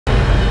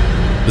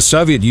The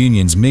Soviet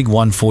Union's MiG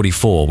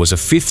 1.44 was a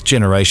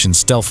fifth-generation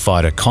stealth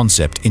fighter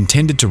concept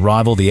intended to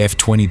rival the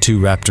F-22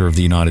 Raptor of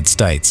the United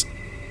States.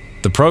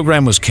 The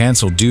program was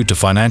cancelled due to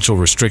financial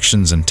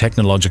restrictions and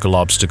technological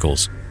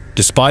obstacles,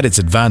 despite its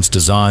advanced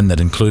design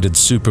that included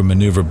super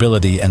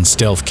maneuverability and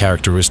stealth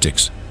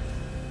characteristics.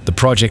 The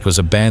project was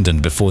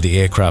abandoned before the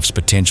aircraft's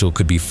potential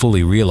could be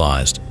fully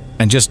realized,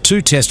 and just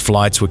 2 test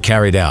flights were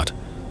carried out.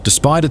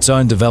 Despite its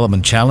own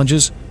development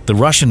challenges, the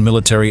Russian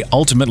military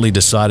ultimately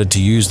decided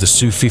to use the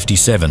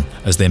Su-57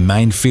 as their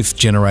main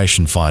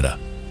fifth-generation fighter.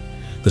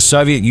 The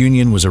Soviet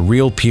Union was a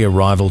real peer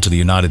rival to the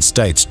United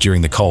States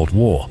during the Cold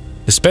War,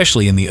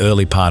 especially in the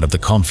early part of the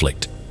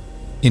conflict.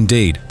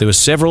 Indeed, there were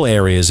several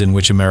areas in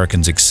which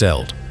Americans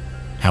excelled.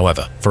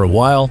 However, for a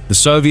while, the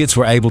Soviets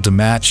were able to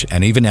match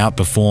and even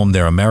outperform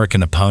their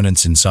American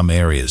opponents in some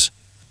areas.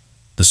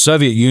 The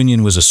Soviet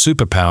Union was a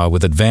superpower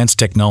with advanced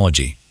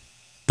technology.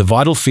 The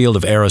vital field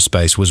of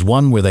aerospace was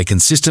one where they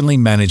consistently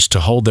managed to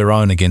hold their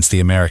own against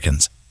the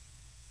Americans.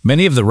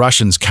 Many of the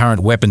Russians'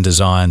 current weapon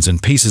designs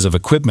and pieces of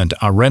equipment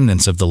are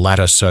remnants of the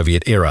latter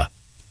Soviet era,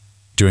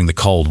 during the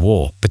Cold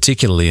War,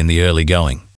 particularly in the early going.